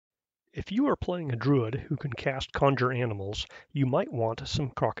If you are playing a druid who can cast conjure animals, you might want some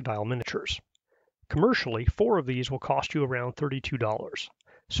crocodile miniatures. Commercially, 4 of these will cost you around $32,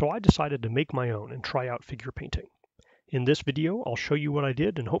 so I decided to make my own and try out figure painting. In this video, I'll show you what I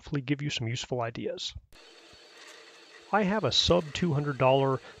did and hopefully give you some useful ideas. I have a sub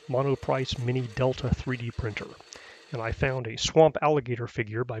 $200 monoprice mini Delta 3D printer, and I found a swamp alligator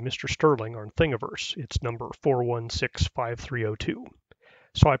figure by Mr. Stirling on Thingiverse. It's number 4165302.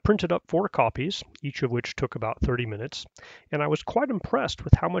 So I printed up 4 copies, each of which took about 30 minutes, and I was quite impressed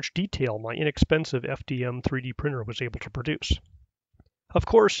with how much detail my inexpensive FDM 3D printer was able to produce. Of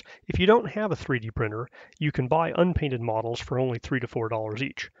course, if you don't have a 3D printer, you can buy unpainted models for only $3 to $4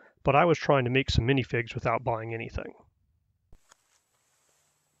 each, but I was trying to make some minifigs without buying anything.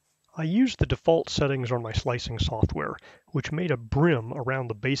 I used the default settings on my slicing software, which made a brim around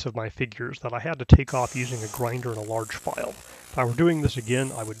the base of my figures that I had to take off using a grinder and a large file. If I were doing this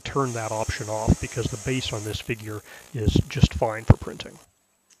again, I would turn that option off because the base on this figure is just fine for printing.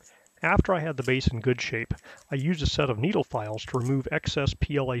 After I had the base in good shape, I used a set of needle files to remove excess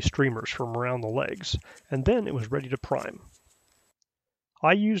PLA streamers from around the legs, and then it was ready to prime.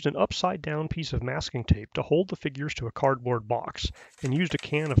 I used an upside-down piece of masking tape to hold the figures to a cardboard box and used a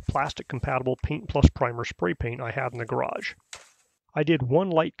can of plastic-compatible Paint Plus Primer spray paint I had in the garage. I did one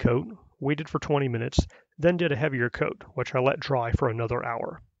light coat, waited for 20 minutes, then did a heavier coat, which I let dry for another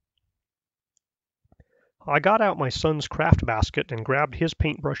hour. I got out my son's craft basket and grabbed his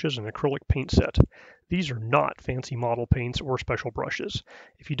paintbrushes and acrylic paint set. These are not fancy model paints or special brushes.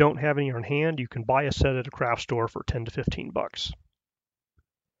 If you don't have any on hand, you can buy a set at a craft store for $10 to $15.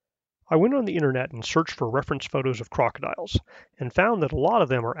 I went on the internet and searched for reference photos of crocodiles, and found that a lot of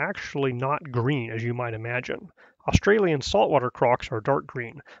them are actually not green as you might imagine. Australian saltwater crocs are dark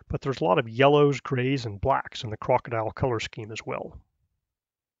green, but there's a lot of yellows, grays, and blacks in the crocodile color scheme as well.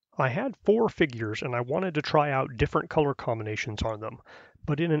 I had 4 figures and I wanted to try out different color combinations on them,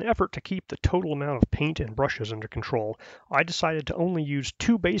 but in an effort to keep the total amount of paint and brushes under control, I decided to only use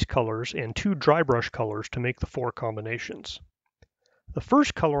 2 base colors and 2 dry brush colors to make the 4 combinations. The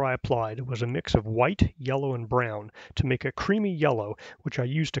first color I applied was a mix of white, yellow, and brown to make a creamy yellow, which I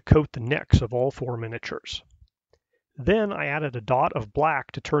used to coat the necks of all 4 miniatures. Then I added a dot of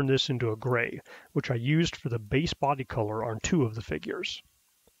black to turn this into a gray, which I used for the base body color on 2 of the figures.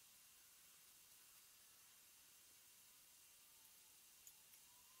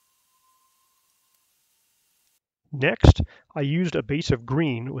 Next, I used a base of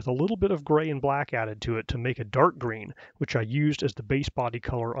green with a little bit of gray and black added to it to make a dark green, which I used as the base body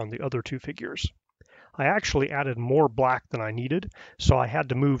color on the other 2 figures. I actually added more black than I needed, so I had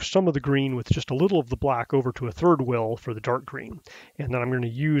to move some of the green with just a little of the black over to a third well for the dark green. And then I'm going to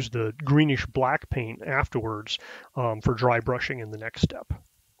use the greenish black paint afterwards for dry brushing in the next step.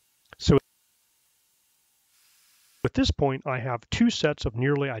 So at this point, I have 2 sets of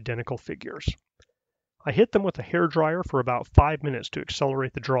nearly identical figures. I hit them with a hairdryer for about 5 minutes to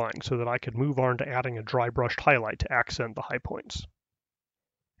accelerate the drawing so that I could move on to adding a dry brushed highlight to accent the high points.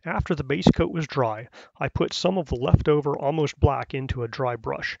 After the base coat was dry, I put some of the leftover almost black into a dry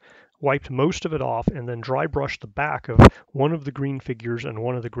brush, wiped most of it off, and then dry brushed the back of one of the green figures and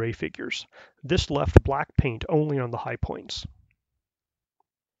one of the gray figures. This left black paint only on the high points.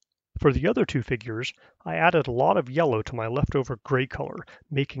 For the other 2 figures, I added a lot of yellow to my leftover gray color,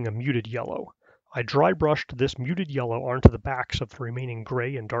 making a muted yellow. I dry brushed this muted yellow onto the backs of the remaining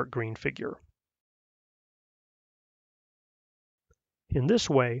gray and dark green figure. In this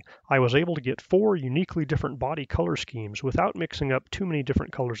way, I was able to get 4 uniquely different body color schemes without mixing up too many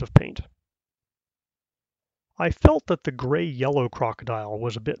different colors of paint. I felt that the gray-yellow crocodile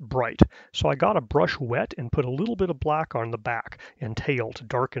was a bit bright, so I got a brush wet and put a little bit of black on the back and tail to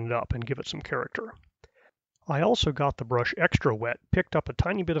darken it up and give it some character. I also got the brush extra wet, picked up a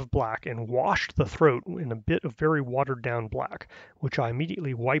tiny bit of black, and washed the throat in a bit of very watered down black, which I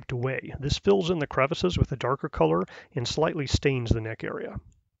immediately wiped away. This fills in the crevices with a darker color and slightly stains the neck area.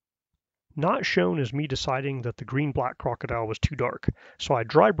 Not shown is me deciding that the green-black crocodile was too dark, so I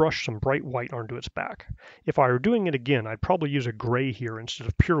dry brushed some bright white onto its back. If I were doing it again, I'd probably use a gray here instead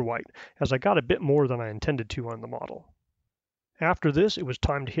of pure white, as I got a bit more than I intended to on the model. After this, it was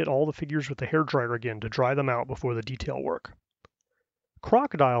time to hit all the figures with the hairdryer again to dry them out before the detail work.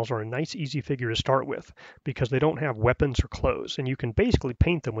 Crocodiles are a nice easy figure to start with because they don't have weapons or clothes, and you can basically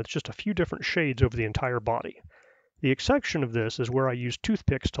paint them with just a few different shades over the entire body. The exception of this is where I use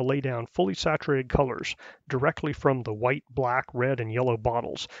toothpicks to lay down fully saturated colors directly from the white, black, red, and yellow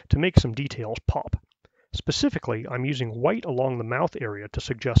bottles to make some details pop. Specifically, I'm using white along the mouth area to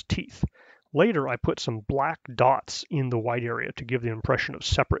suggest teeth. Later, I put some black dots in the white area to give the impression of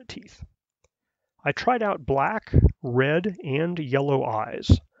separate teeth. I tried out black, red, and yellow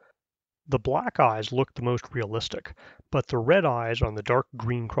eyes. The black eyes look the most realistic, but the red eyes on the dark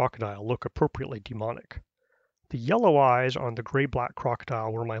green crocodile look appropriately demonic. The yellow eyes on the gray-black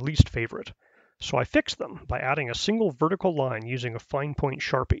crocodile were my least favorite, so I fixed them by adding a single vertical line using a fine point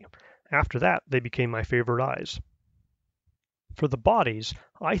Sharpie. After that, they became my favorite eyes. For the bodies,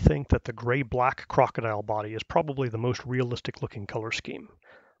 I think that the gray-black crocodile body is probably the most realistic looking color scheme,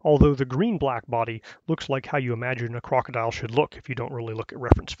 although the green-black body looks like how you imagine a crocodile should look if you don't really look at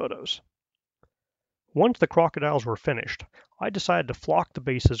reference photos. Once the crocodiles were finished, I decided to flock the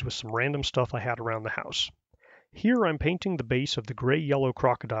bases with some random stuff I had around the house. Here I'm painting the base of the gray-yellow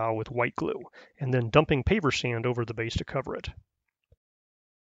crocodile with white glue, and then dumping paver sand over the base to cover it.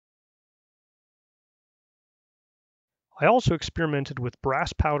 I also experimented with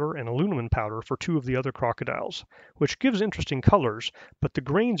brass powder and aluminum powder for two of the other crocodiles, which gives interesting colors, but the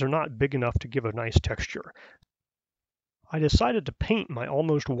grains are not big enough to give a nice texture. I decided to paint my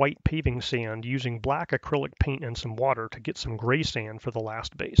almost white paving sand using black acrylic paint and some water to get some gray sand for the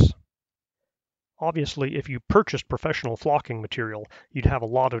last base. Obviously, if you purchased professional flocking material, you'd have a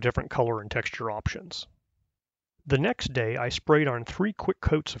lot of different color and texture options. The next day, I sprayed on 3 quick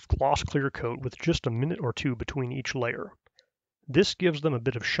coats of gloss clear coat with just a minute or two between each layer. This gives them a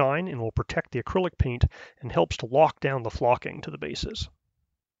bit of shine and will protect the acrylic paint and helps to lock down the flocking to the bases.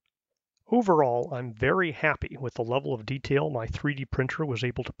 Overall, I'm very happy with the level of detail my 3D printer was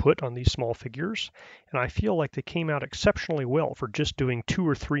able to put on these small figures, and I feel like they came out exceptionally well for just doing 2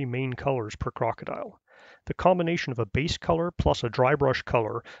 or 3 main colors per crocodile. The combination of a base color plus a dry brush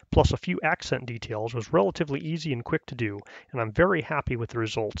color plus a few accent details was relatively easy and quick to do, and I'm very happy with the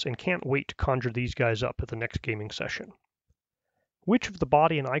results and can't wait to conjure these guys up at the next gaming session. Which of the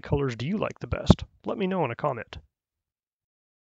body and eye colors do you like the best? Let me know in a comment.